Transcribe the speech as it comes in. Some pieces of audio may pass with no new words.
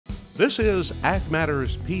This is Ag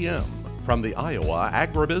Matters PM from the Iowa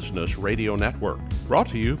Agribusiness Radio Network, brought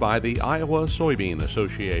to you by the Iowa Soybean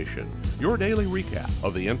Association. Your daily recap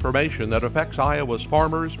of the information that affects Iowa's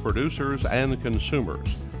farmers, producers, and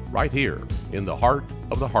consumers, right here in the heart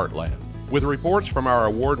of the heartland. With reports from our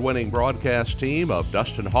award-winning broadcast team of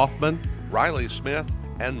Dustin Hoffman, Riley Smith,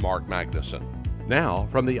 and Mark Magnuson. Now,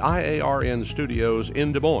 from the IARN studios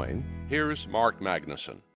in Des Moines, here's Mark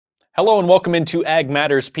Magnuson. Hello and welcome into Ag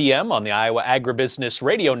Matters PM on the Iowa Agribusiness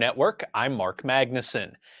Radio Network. I'm Mark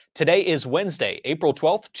Magnuson. Today is Wednesday, April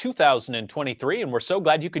 12th, 2023, and we're so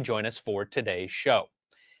glad you could join us for today's show.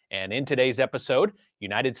 And in today's episode,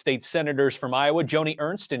 United States Senators from Iowa, Joni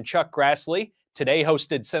Ernst and Chuck Grassley, today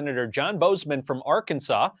hosted Senator John Boozman from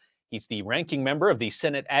Arkansas. He's the ranking member of the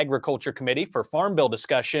Senate Agriculture Committee for Farm Bill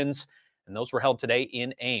discussions, and those were held today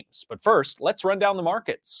in Ames. But first, let's run down the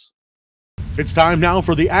markets. It's time now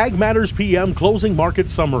for the Ag Matters PM Closing Market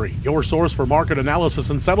Summary, your source for market analysis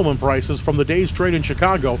and settlement prices from the day's trade in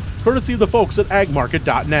Chicago, courtesy of the folks at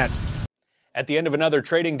agmarket.net. At the end of another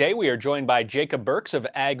trading day, we are joined by Jacob Burks of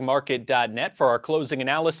agmarket.net for our closing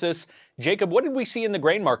analysis. Jacob, what did we see in the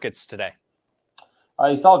grain markets today?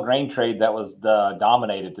 You saw a grain trade that was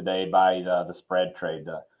dominated today by the spread trade.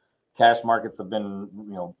 Cash markets have been,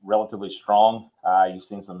 relatively strong. You've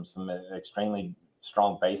seen some extremely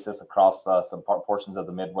strong basis across some portions of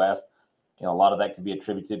the Midwest. A lot of that could be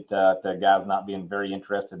attributed to guys not being very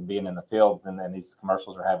interested in being in the fields, and these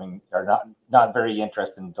commercials are not very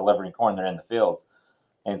interested in delivering corn. They're in the fields,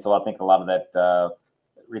 and so I think a lot of that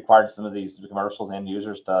required some of these commercials and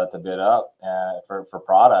users to bid up for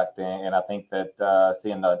product. And I think that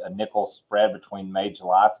seeing a nickel spread between May and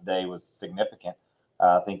July today was significant.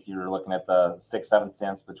 I think you're looking at the 6-7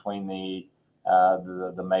 cents between the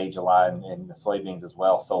May, July, and the soybeans as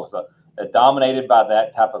well. So it's dominated by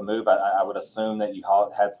that type of move. I would assume that you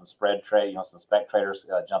had some spread trade, some spec traders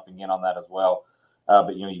jumping in on that as well.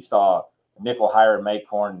 But you saw nickel higher in May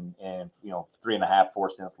corn and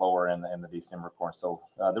 3.5-4 cents lower in the December corn. So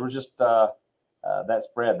there was just that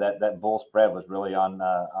spread, that bull spread was really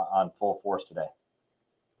on full force today.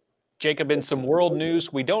 Jacob, in some world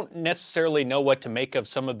news, we don't necessarily know what to make of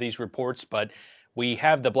some of these reports, but we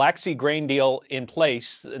have the Black Sea grain deal in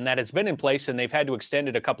place, and that has been in place, and they've had to extend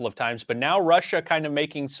it a couple of times. But now Russia kind of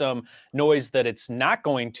making some noise that it's not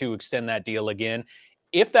going to extend that deal again.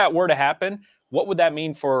 If that were to happen, what would that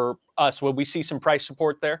mean for us? Would we see some price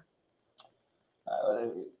support there?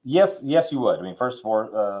 Yes, you would. I mean, first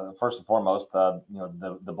and foremost,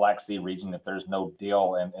 the Black Sea region, if there's no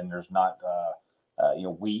deal and there's not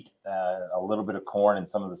wheat, a little bit of corn, and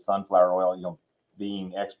some of the sunflower oil,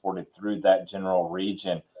 being exported through that general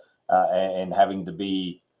region and having to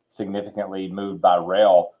be significantly moved by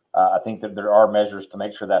rail. I think that there are measures to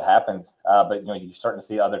make sure that happens. But, you're starting to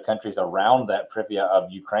see other countries around that privia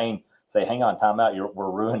of Ukraine say, hang on, time out,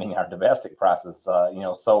 we're ruining our domestic prices, by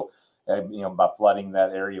flooding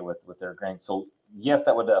that area with their grain. So, yes,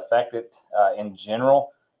 that would affect it in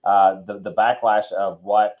general. The backlash of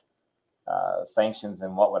what sanctions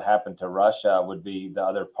and what would happen to Russia would be the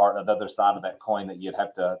other side of that coin that you'd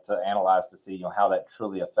have to analyze to see how that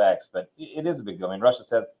truly affects. But it is a big deal. I mean, Russia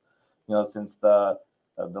says since the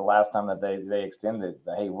last time that they extended,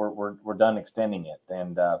 hey, we're done extending it,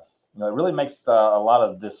 and it really makes a lot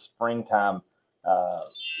of this springtime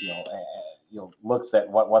looks at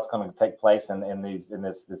what's going to take place in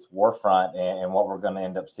this war front and what we're going to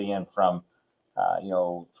end up seeing from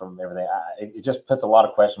everything. It just puts a lot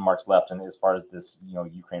of question marks left in as far as this,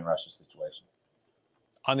 Ukraine-Russia situation.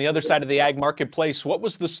 On the other side of the ag marketplace, what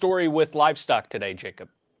was the story with livestock today, Jacob?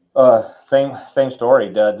 Same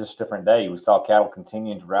story, just different day. We saw cattle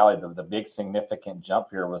continuing to rally. The big significant jump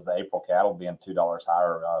here was the April cattle being $2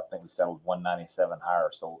 higher. I think we settled 197 higher.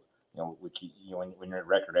 So, we keep, when you're at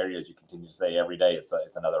record areas, you continue to say every day it's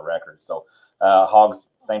another record. So, hogs,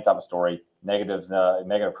 same type of story. Negative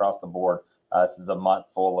across the board. This is a month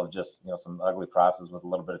full of just some ugly prices with a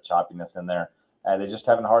little bit of choppiness in there. They're just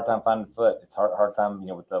having a hard time finding foot. It's hard time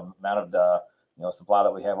with the amount of supply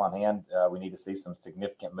that we have on hand. We need to see some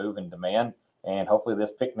significant move in demand, and hopefully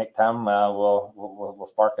this picnic time will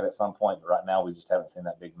spark it at some point. But right now we just haven't seen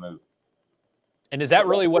that big move. And is that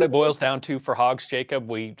really what it boils down to for hogs, Jacob?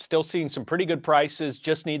 We still seeing some pretty good prices,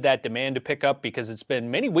 just need that demand to pick up, because it's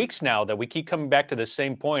been many weeks now that we keep coming back to the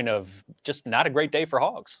same point of just not a great day for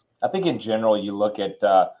hogs. I think in general, you look at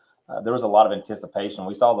there was a lot of anticipation.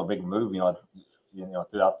 We saw the big move,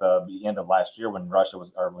 throughout the end of last year when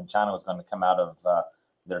when China was going to come out of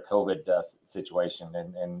their COVID situation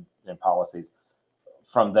and policies.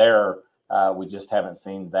 From there, we just haven't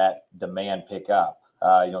seen that demand pick up.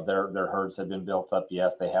 Their herds have been built up.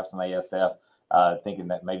 Yes, they have some ASF. Thinking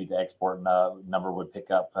that maybe the export number would pick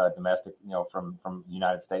up domestic, from the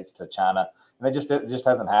United States to China, and it just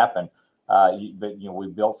hasn't happened. But we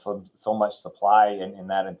built so much supply in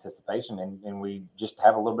that anticipation, and we just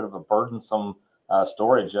have a little bit of a burdensome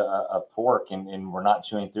storage of pork, and we're not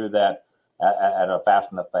chewing through that at a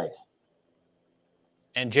fast enough pace.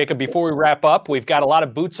 And Jacob, before we wrap up, we've got a lot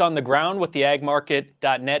of boots on the ground with the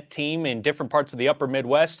agmarket.net team in different parts of the upper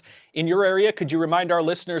Midwest. In your area, could you remind our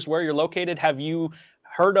listeners where you're located? Have you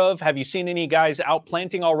seen any guys out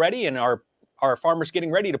planting already? And are farmers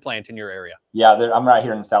getting ready to plant in your area? Yeah, I'm right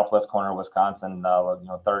here in the southwest corner of Wisconsin, 30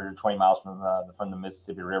 or 20 miles from the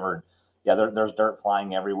Mississippi River. Yeah, there's dirt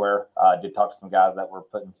flying everywhere. I did talk to some guys that were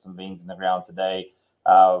putting some beans in the ground today.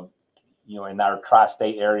 In our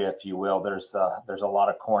tri-state area, if you will, there's a lot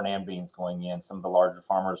of corn and beans going in. Some of the larger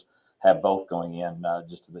farmers have both going in,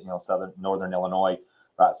 just to the northern Illinois,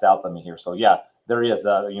 right south of me here. So yeah, there is.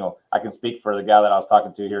 I can speak for the guy that I was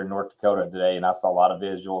talking to here in North Dakota today, and I saw a lot of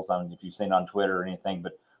visuals on, if you've seen on Twitter or anything.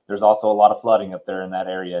 But there's also a lot of flooding up there in that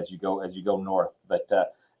area as you go north. But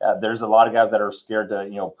there's a lot of guys that are scared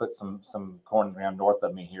to put some corn in the ground north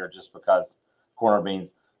of me here, just because corn or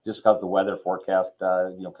beans. Just because the weather forecast,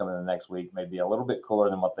 coming in the next week may be a little bit cooler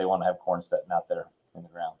than what they want to have corn sitting out there in the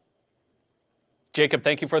ground. Jacob,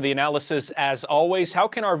 thank you for the analysis as always. How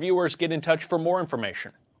can our viewers get in touch for more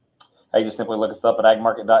information? Hey, just simply look us up at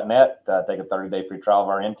agmarket.net. Take a 30-day free trial of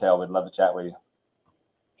our intel. We'd love to chat with you.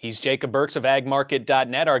 He's Jacob Burks of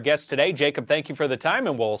agmarket.net, our guest today. Jacob, thank you for the time,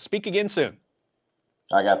 and we'll speak again soon.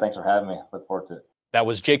 All right, guys. Thanks for having me. Look forward to it. That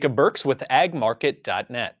was Jacob Burks with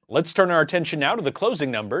agmarket.net. Let's turn our attention now to the closing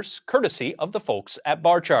numbers, courtesy of the folks at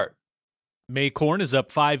Bar Chart. May corn is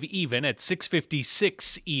up 5 even at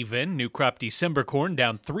 6.56 even. New crop December corn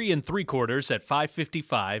down 3 3/4 at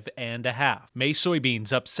 5.55 1/2. May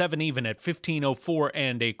soybeans up 7 even at 15.04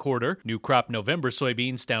 1/4. New crop November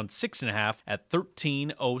soybeans down 6 1/2 at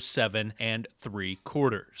 13.07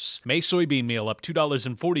 3/4. May soybean meal up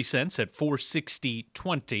 $2.40 at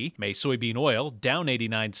 4.6020. May soybean oil down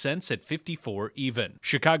 89 cents at 54 even.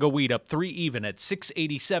 Chicago wheat up 3 even at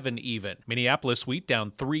 6.87 even. Minneapolis wheat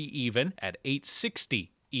down 3 even at 8.60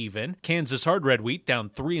 even. Kansas hard red wheat down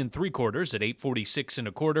 3 3/4 at 8.46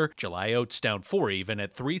 1/4. July oats down 4 even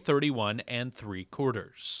at 3.31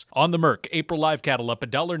 3/4. On the Merc, April live cattle up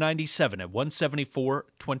 $1.97 at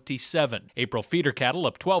 174.27. April feeder cattle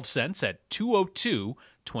up 12 cents at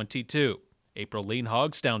 202.22. April lean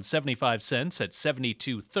hogs down 75 cents at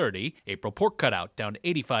 72.30. April pork cutout down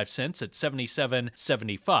 85 cents at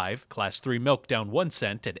 77.75. Class 3 milk down 1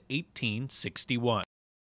 cent at 18.61.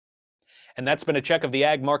 And that's been a check of the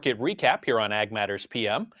Ag Market Recap here on Ag Matters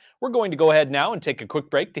PM. We're going to go ahead now and take a quick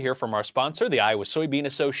break to hear from our sponsor, the Iowa Soybean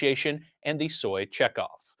Association and the Soy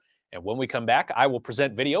Checkoff. And when we come back, I will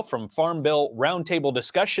present video from Farm Bill roundtable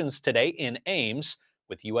discussions today in Ames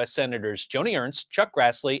with U.S. Senators Joni Ernst, Chuck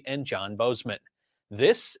Grassley, and John Boozman.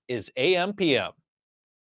 This is AMPM.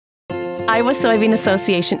 Iowa Soybean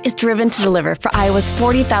Association is driven to deliver for Iowa's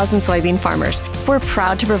 40,000 soybean farmers. We're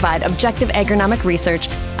proud to provide objective agronomic research,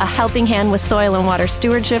 a helping hand with soil and water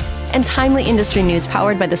stewardship, and timely industry news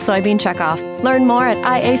powered by the Soybean Checkoff. Learn more at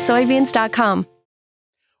iasoybeans.com.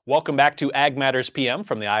 Welcome back to Ag Matters PM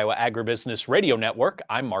from the Iowa Agribusiness Radio Network.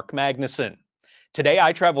 I'm Mark Magnuson. Today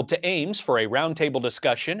I traveled to Ames for a roundtable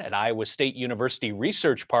discussion at Iowa State University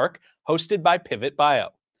Research Park hosted by Pivot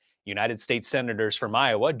Bio. United States Senators from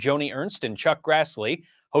Iowa, Joni Ernst and Chuck Grassley,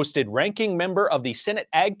 hosted ranking member of the Senate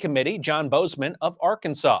Ag Committee, John Boozman of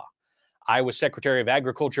Arkansas. Iowa Secretary of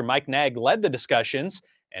Agriculture Mike Naig led the discussions,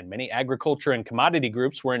 and many agriculture and commodity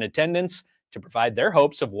groups were in attendance to provide their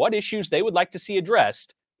hopes of what issues they would like to see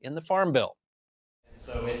addressed in the Farm Bill.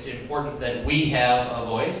 So it's important that we have a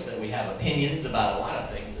voice, that we have opinions about a lot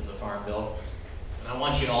of things in the Farm Bill. And I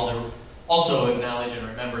want you all to also acknowledge and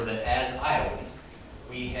remember that as Iowans,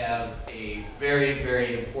 we have a very,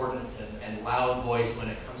 very important and loud voice when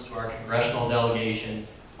it comes to our congressional delegation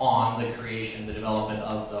on the creation, the development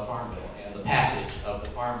of the Farm Bill and the passage of the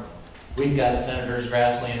Farm Bill. We've got Senators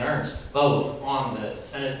Grassley and Ernst, both on the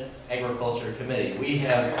Senate Agriculture Committee. We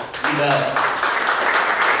have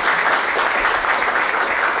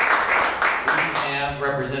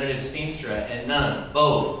Representatives Feenstra and Nunn,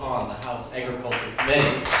 both on the House Agriculture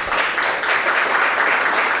Committee.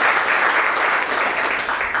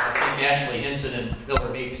 Ashley Hinson and Miller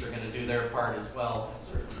Meeks are going to do their part as well,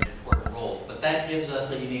 certainly important roles. But that gives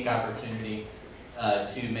us a unique opportunity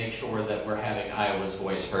to make sure that we're having Iowa's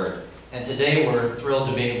voice heard. And today we're thrilled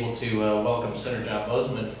to be able to welcome Senator John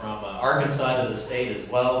Boozman from Arkansas to the state as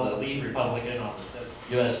well, the lead Republican on the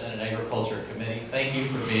U.S. Senate Agriculture Committee. Thank you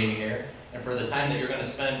for being here and for the time that you're going to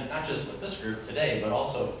spend, not just with this group today, but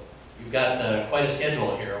also you've got quite a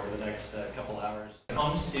schedule here over the next couple hours. When it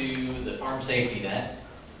comes to the farm safety net,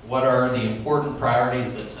 what are the important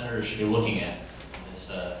priorities that senators should be looking at in this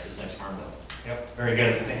next farm bill? Yep, very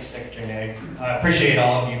good. Thanks, Secretary Nag. I appreciate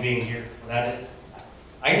all of you being here. Without it,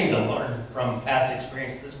 I need to learn from past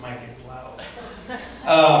experience. This mic is loud.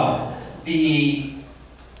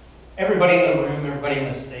 Everybody in the room, everybody in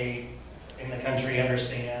the state, in the country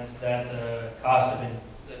understands that the cost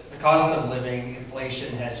of living,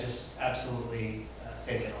 inflation has just absolutely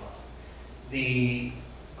taken off. The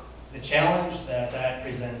challenge that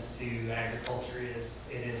presents to agriculture is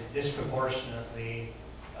it is disproportionately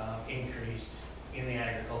increased in the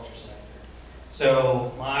agriculture sector.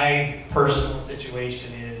 So my personal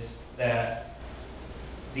situation is that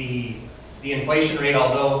the inflation rate,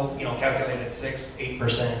 although calculated at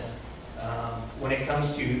 6-8%, when it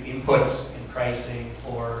comes to inputs and pricing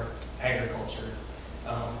for agriculture,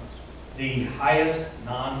 the highest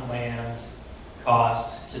non-land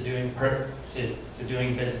cost to doing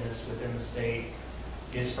business within the state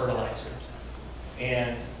is fertilizer,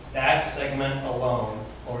 and that segment alone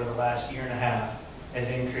over the last year and a half has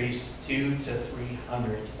increased 200 to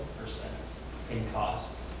 300% in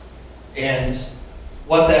cost. And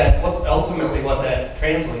what that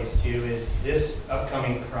translates to is this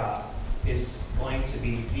upcoming crop is going to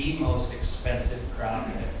be the most expensive crop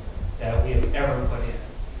that we have ever put in.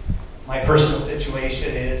 My personal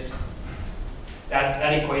situation is that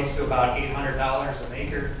equates to about $800 an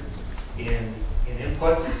acre in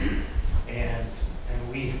inputs, and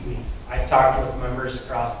I've talked with members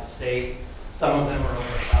across the state. Some of them are over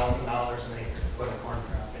 $1,000 an acre to put a corn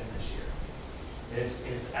crop in this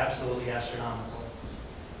year. It's absolutely astronomical.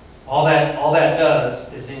 All that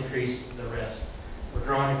does is increase the risk. We're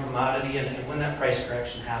growing a commodity, and when that price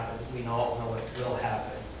correction happens, we all know it will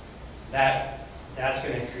happen. That's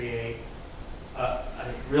going to create a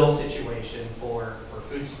real situation for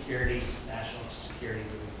food security, national security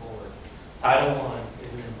moving forward. Title I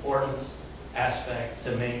is an important aspect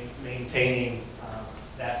to maintaining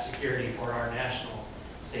that security for our national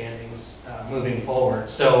standings moving forward.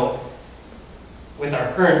 So with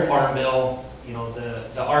our current farm bill,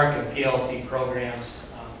 the ARC and PLC programs,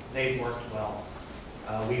 they've worked well.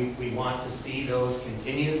 We want to see those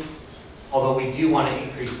continue, although we do want to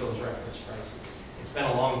increase those reference prices. It's been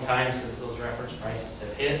a long time since those reference prices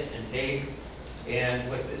have hit and paid, and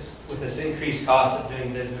with this increased cost of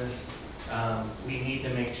doing business, we need to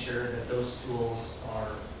make sure that those tools are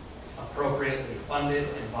appropriately funded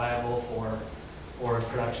and viable for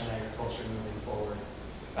production agriculture moving forward.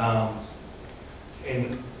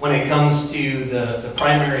 And when it comes to the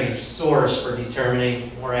primary source for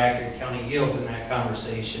determining more accurate county yields in that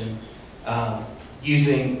conversation,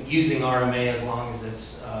 using RMA as long as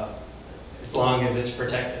it's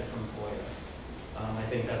protected from FOIA. I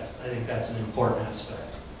think that's an important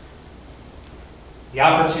aspect. The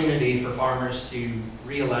opportunity for farmers to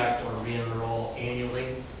re-elect or re-enroll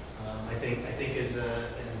annually, I think is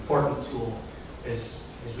an important tool as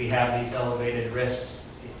we have these elevated risks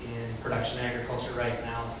in production agriculture right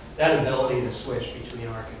now. That ability to switch between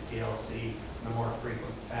ARC and PLC in a more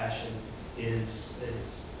frequent fashion is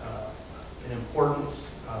an important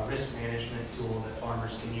risk management tool that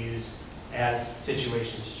farmers can use as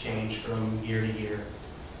situations change from year to year.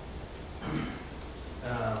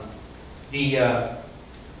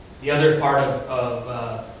 The other part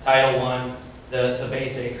of Title I, the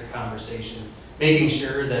base acre conversation, making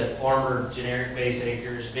sure that farmer generic base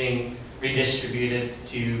acres being redistributed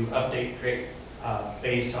to update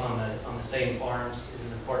base on the same farms is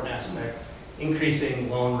an important aspect. Increasing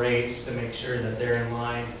loan rates to make sure that they're in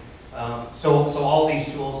line. So all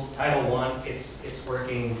these tools, Title I, it's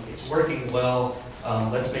working well.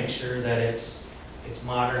 Let's make sure that it's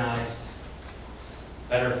modernized,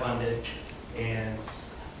 better funded, and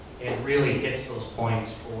really hits those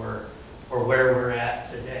points for where we're at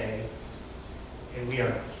today. And we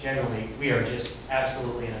are just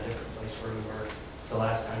absolutely in a different place where we were the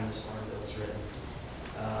last time this farm bill was written.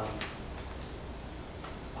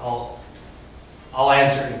 I'll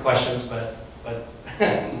answer any questions, but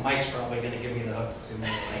Mike's probably going to give me the hook soon.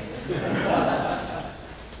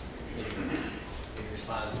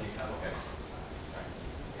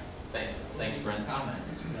 Thanks, Brent.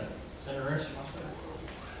 Comments? Senator Ernst, you want to start?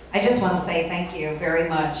 I just want to say thank you very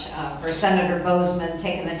much for Senator Boozman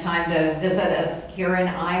taking the time to visit us here in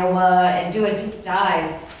Iowa and do a deep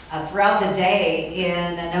dive throughout the day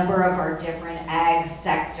in a number of our different ag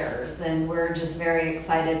sectors. And we're just very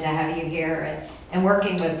excited to have you here and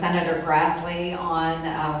working with Senator Grassley on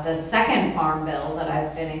the second farm bill that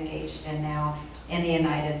I've been engaged in now in the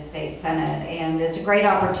United States Senate. And it's a great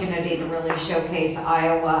opportunity to really showcase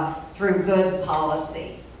Iowa through good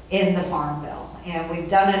policy in the farm bill. And we've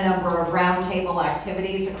done a number of roundtable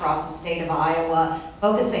activities across the state of Iowa,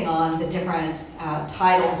 focusing on the different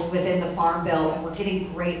titles within the farm bill, and we're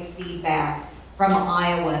getting great feedback from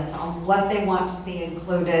Iowans on what they want to see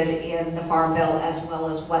included in the farm bill, as well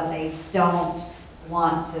as what they don't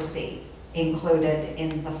want to see included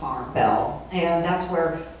in the farm bill. And that's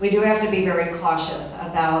where we do have to be very cautious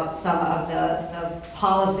about some of the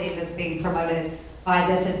policy that's being promoted by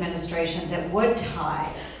this administration that would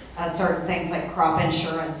tie certain things like crop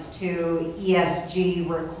insurance to ESG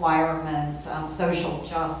requirements, social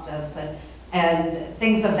justice, and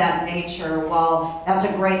things of that nature. While that's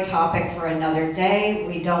a great topic for another day,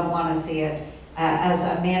 we don't want to see it as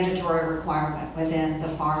a mandatory requirement within the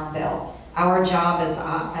farm bill. Our job as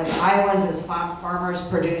Iowans, as farmers,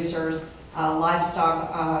 producers,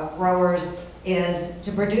 livestock growers, is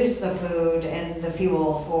to produce the food and the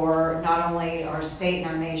fuel for not only our state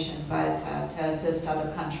and our nation, but to assist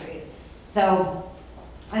other countries. So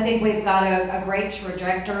I think we've got a great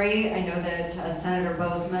trajectory. I know that Senator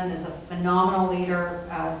Boozman is a phenomenal leader.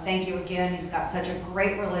 Thank you again. He's got such a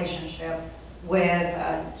great relationship with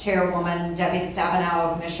Chairwoman Debbie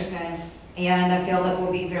Stabenow of Michigan. And I feel that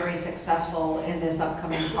we'll be very successful in this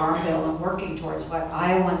upcoming farm bill and working towards what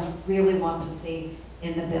Iowans really want to see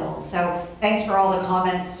in the bill. So thanks for all the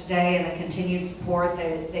comments today and the continued support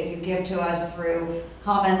that you give to us through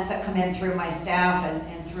comments that come in through my staff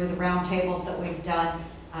and through the roundtables that we've done.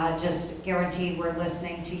 Just guaranteed we're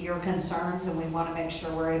listening to your concerns, and we want to make sure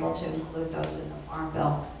we're able to include those in the farm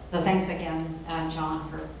bill. So thanks again, John,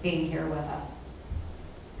 for being here with us.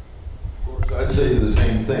 Of course, I'd say the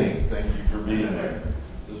same thing. Thank you for being there.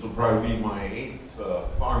 This will probably be my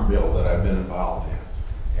 8th farm bill that I've been involved in.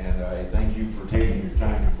 And I thank you for taking your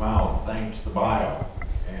time to come out. Thanks to Bio.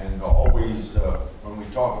 And always, when we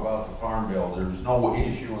talk about the farm bill, there's no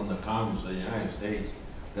issue in the Congress of the United States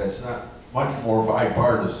that's not much more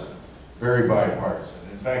bipartisan, very bipartisan.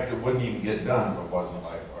 In fact, it wouldn't even get done if it wasn't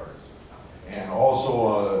bipartisan. And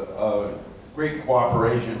also a great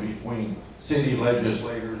cooperation between city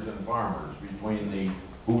legislators and farmers, between the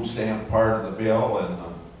food stamp part of the bill and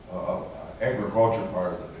the agriculture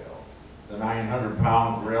part of the bill. The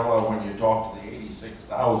 900-pound gorilla, when you talk to the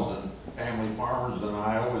 86,000 family farmers in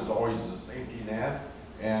Iowa, is always the safety net.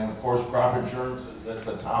 And of course, crop insurance is at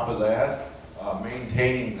the top of that,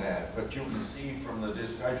 maintaining that. But you can see from the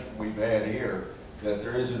discussion we've had here that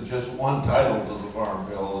there isn't just one title to the farm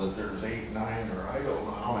bill, that there's 8, 9, or I don't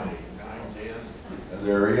know how many, 9, 10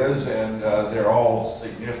 there is, and they're all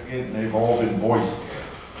significant and they've all been voiced.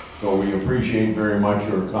 So we appreciate very much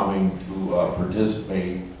your coming to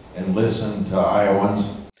participate and listen to Iowans.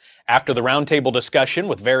 After the roundtable discussion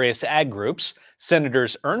with various ag groups,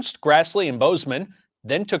 Senators Ernst, Grassley, and Boozman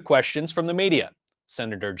then took questions from the media.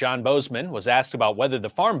 Senator John Boozman was asked about whether the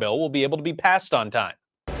Farm Bill will be able to be passed on time.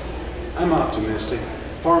 I'm optimistic.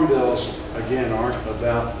 Farm bills, again, aren't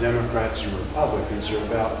about Democrats and Republicans. They're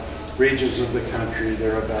about regions of the country.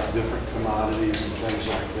 They're about different commodities and things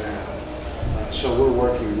like that. So we're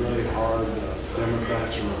working really hard,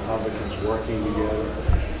 Democrats and Republicans working together.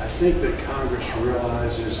 I think that Congress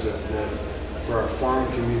realizes that for our farm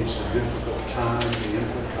community it's a difficult time. The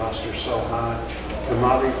input costs are so high.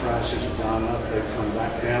 Commodity prices have gone up. They've come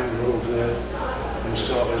back down a little bit. And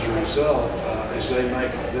so as a result, as they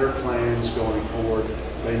make their plans going forward,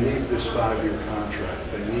 they need this 5-year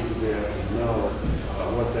contract. They need to be able to know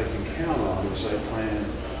what they can count on as they plan,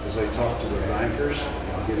 as they talk to their bankers,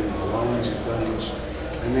 getting the loans and things.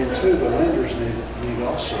 And then too, the lenders need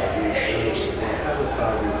also to assure us that we have a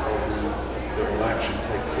 5-year program that will actually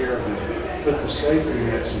take care of them, put the safety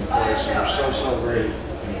nets in place that are so very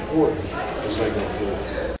important as they go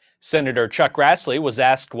forward. Senator Chuck Grassley was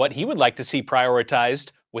asked what he would like to see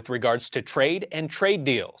prioritized with regards to trade and trade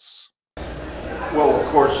deals. Well, of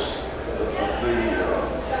course,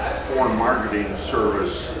 the foreign marketing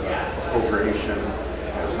service appropriation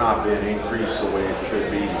has not been increased the way it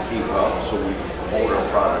should be to keep up, so we can promote our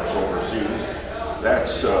products overseas.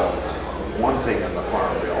 That's one thing in the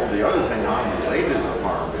Farm Bill. The other thing unrelated to the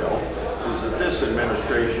Farm Bill is that this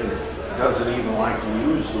administration doesn't even like to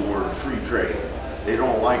use the word free trade. They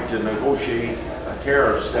don't like to negotiate a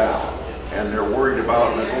tariffs down, and they're worried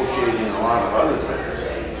about negotiating a lot of other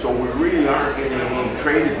things. So we really aren't getting any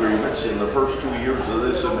trade agreements in the first 2 years of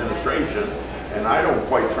this administration, And I don't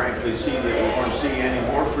quite frankly see that we're going to see any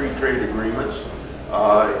more free trade agreements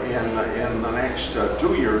in the next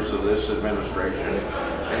 2 years of this administration.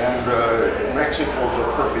 And Mexico's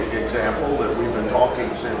a perfect example that we've been talking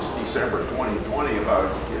since December 2020 about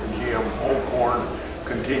GMO corn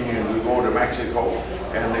continuing to go to Mexico,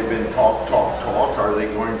 and they've been talk. Are they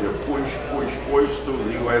going to push through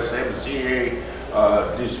the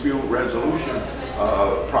USMCA dispute resolution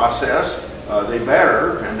process? They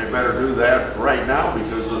better, and they better do that right now,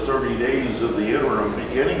 because the 30 days of the interim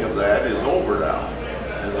beginning of that is over now,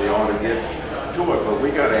 and they ought to get to it. But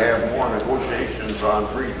we got to have more negotiations on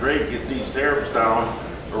free trade, get these tariffs down,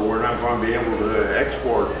 or we're not going to be able to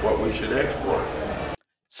export what we should export.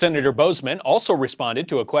 Senator Boozman also responded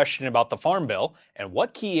to a question about the Farm Bill and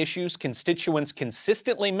what key issues constituents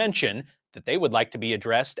consistently mention that they would like to be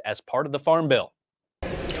addressed as part of the Farm Bill.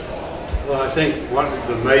 Well, I think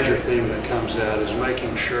the major theme that comes out is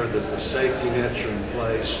making sure that the safety nets are in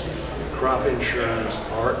place, crop insurance,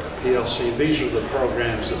 ARC, PLC. These are the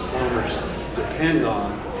programs that farmers depend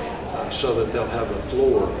on so that they'll have a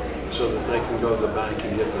floor so that they can go to the bank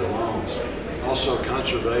and get their loans. Also,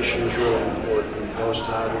 conservation is really important, those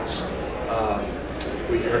titles.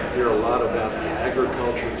 We hear a lot about the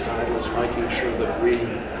agriculture titles, making sure that we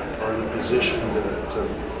are in a position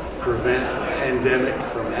to prevent a pandemic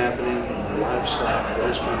from happening in the livestock,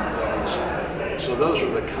 those kind of things. So those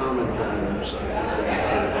are the common themes, I think,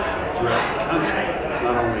 that throughout the country,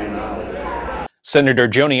 not only in Iowa. Senator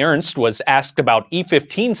Joni Ernst was asked about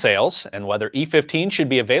E15 sales and whether E15 should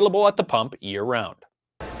be available at the pump year-round.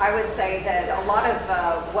 I would say that a lot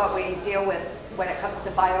of what we deal with when it comes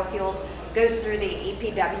to biofuels goes through the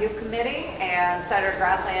EPW committee, and Senator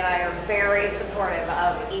Grassley and I are very supportive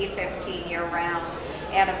of E15 year-round.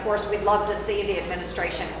 And of course, we'd love to see the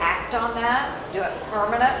administration act on that, do it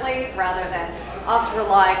permanently, rather than us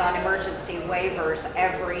relying on emergency waivers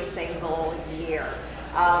every single year.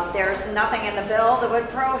 There's nothing in the bill that would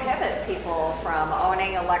prohibit people from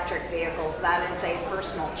owning electric vehicles. That is a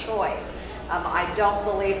personal choice. I don't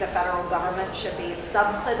believe the federal government should be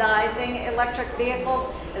subsidizing electric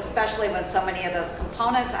vehicles, especially when so many of those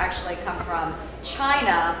components actually come from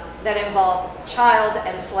China that involve child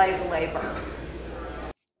and slave labor.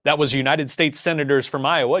 That was United States Senators from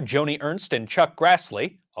Iowa, Joni Ernst and Chuck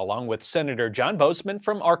Grassley, along with Senator John Boozman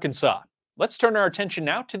from Arkansas. Let's turn our attention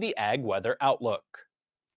now to the ag weather outlook.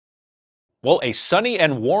 Well, a sunny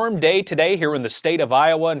and warm day today here in the state of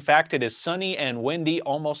Iowa. In fact, it is sunny and windy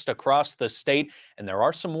almost across the state, and there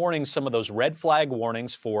are some warnings, some of those red flag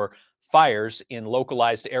warnings for fires in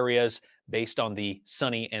localized areas based on the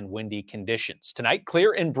sunny and windy conditions. Tonight,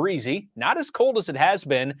 clear and breezy, not as cold as it has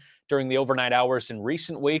been during the overnight hours in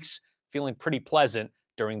recent weeks, feeling pretty pleasant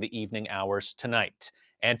during the evening hours tonight.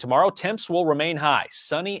 And tomorrow, temps will remain high.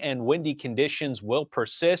 Sunny and windy conditions will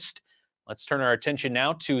persist. Let's turn our attention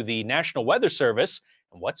now to the National Weather Service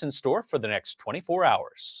and what's in store for the next 24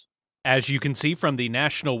 hours. As you can see from the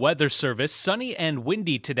National Weather Service, sunny and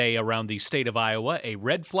windy today around the state of Iowa, a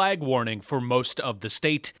red flag warning for most of the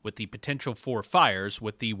state with the potential for fires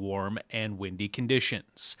with the warm and windy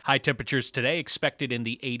conditions. High temperatures today expected in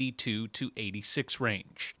the 82 to 86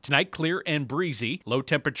 range. Tonight, clear and breezy, low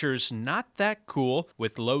temperatures not that cool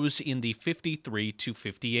with lows in the 53 to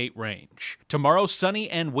 58 range. Tomorrow, sunny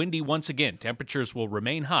and windy once again. Temperatures will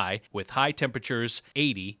remain high with high temperatures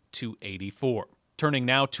 80 to 84. Turning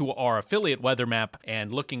now to our affiliate weather map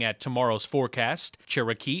and looking at tomorrow's forecast.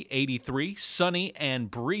 Cherokee, 83, sunny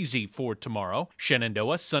and breezy for tomorrow.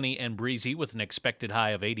 Shenandoah, sunny and breezy with an expected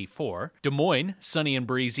high of 84. Des Moines, sunny and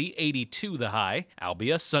breezy, 82 the high.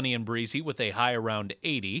 Albia, sunny and breezy with a high around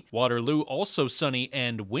 80. Waterloo, also sunny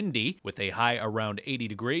and windy with a high around 80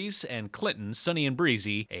 degrees. And Clinton, sunny and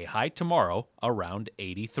breezy, a high tomorrow around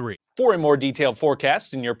 83. For a more detailed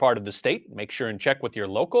forecast in your part of the state, make sure and check with your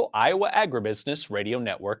local Iowa Agribusiness Radio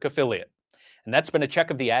Network affiliate. And that's been a check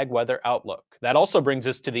of the Ag Weather Outlook. That also brings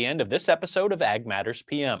us to the end of this episode of Ag Matters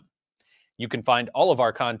PM. You can find all of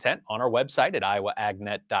our content on our website at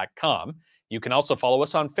iowaagnet.com. You can also follow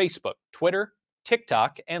us on Facebook, Twitter,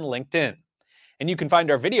 TikTok, and LinkedIn. And you can find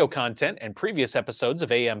our video content and previous episodes of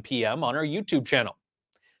AMPM on our YouTube channel.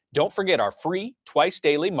 Don't forget our free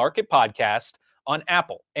twice-daily market podcast on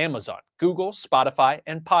Apple, Amazon, Google, Spotify,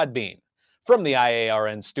 and Podbean. From the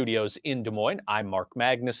IARN studios in Des Moines, I'm Mark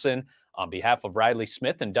Magnuson. On behalf of Riley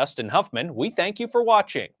Smith and Dustin Huffman, we thank you for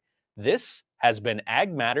watching. This has been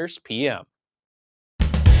Ag Matters PM.